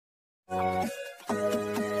Hey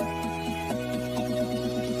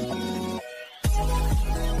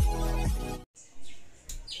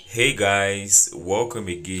guys, welcome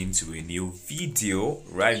again to a new video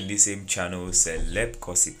right in the same channel, Celeb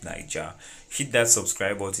Gossip Niger. Hit that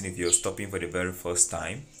subscribe button if you're stopping for the very first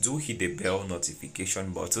time. Do hit the bell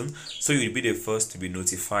notification button so you'll be the first to be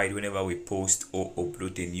notified whenever we post or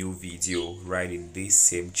upload a new video right in this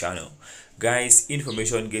same channel. Guys,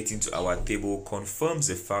 information getting to our table confirms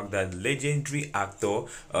the fact that legendary actor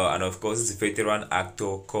and of course this veteran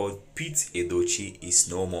actor called Edochie is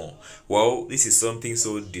no more. Well, this is something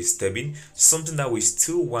so disturbing, something that we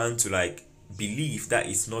still want to believe that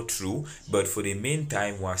it's not true, but for the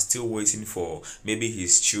meantime we're still waiting for maybe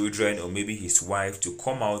his children or maybe his wife to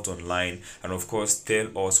come out online and of course tell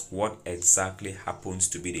us what exactly happens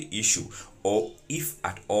to be the issue, or if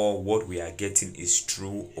at all what we are getting is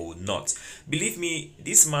true or not. Believe me,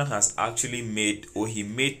 this man has actually made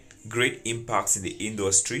great impacts in the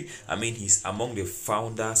industry. I mean, he's among the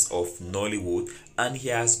founders of Nollywood and he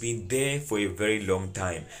has been there for a very long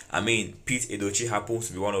time. I mean, Edochie happens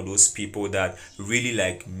to be one of those people that really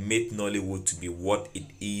made Nollywood to be what it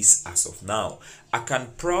is as of now. I can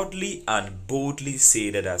proudly and boldly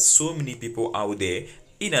say that there are so many people out there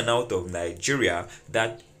in and out of Nigeria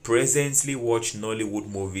that presently watch Nollywood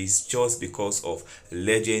movies just because of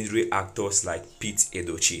legendary actors like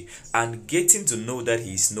Edochie, and getting to know that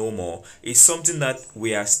he's no more is something that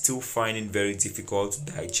we are still finding very difficult to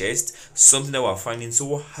digest, something that we're finding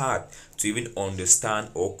so hard to even understand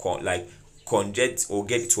or conject or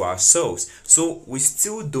get to ourselves. So we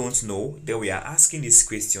still don't know. Then we are asking this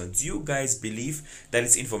question: do you guys believe that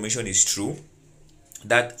this information is true,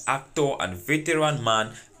 that actor and veteran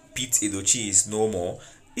man Edochie is no more?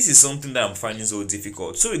 This is something that I'm finding so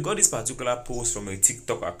difficult. So we got this particular post from a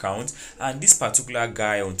TikTok account, and this particular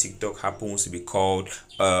guy on TikTok happens to be called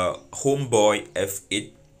Homeboy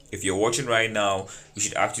F8. If you're watching right now, you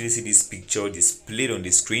should actually see this picture displayed on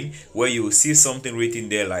the screen, where you will see something written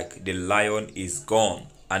there like "the lion is gone,"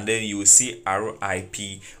 and then you will see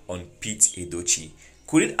RIP on Edochie.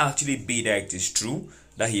 Could it actually be that it is true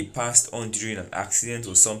that he passed on during an accident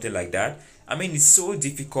or something like that? I mean, it's so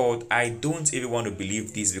difficult. I don't even want to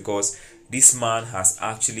believe this because this man has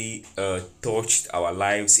actually touched our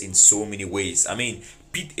lives in so many ways. I mean,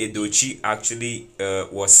 Edochie actually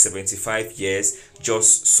was 75 years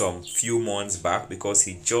just some few months back, because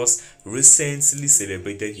he just recently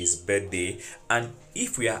celebrated his birthday. And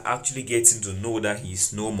if we are actually getting to know that he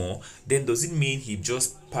is no more, then does it mean he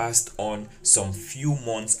just passed on some few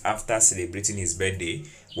months after celebrating his birthday?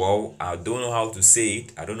 Well, I don't know how to say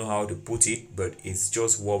it, I don't know how to put it, but it's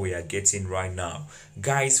just what we are getting right now.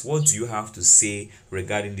 Guys, what do you have to say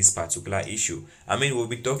regarding this particular issue? I mean, we'll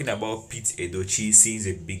be talking about Edochie since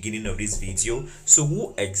the beginning of this video. So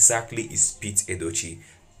who exactly is Edochie?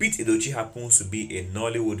 Edochie happens to be a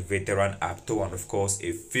Nollywood veteran actor and of course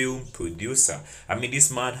a film producer. I mean, this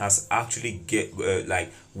man has actually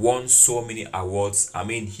won so many awards. I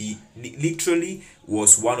mean, he literally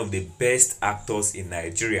was one of the best actors in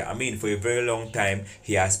Nigeria. I mean, for a very long time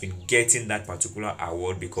he has been getting that particular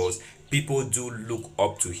award because people do look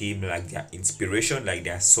up to him like their inspiration, like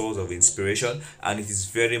their source of inspiration, and it is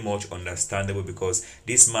very much understandable because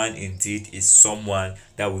this man indeed is someone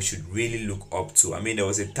that we should really look up to. I mean, there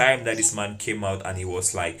was a time that this man came out and he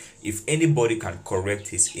was like, if anybody can correct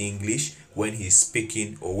his English when he's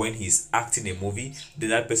speaking or when he's acting a movie, then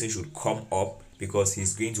that person should come up because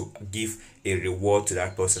he's going to give a reward to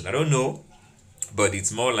that person. I don't know, but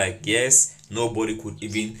it's more like, yes, nobody could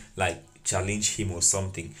even challenge him or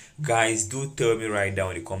something. Guys, do tell me right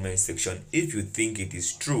down in the comment section if you think it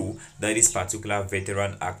is true that this particular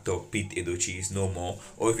veteran actor Edochie is no more,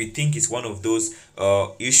 or if you think it's one of those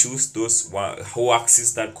issues, those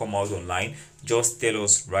hoaxes that come out online. Just tell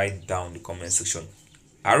us right down in the comment section.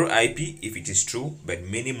 RIP if it is true, but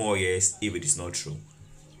many more years if it is not true.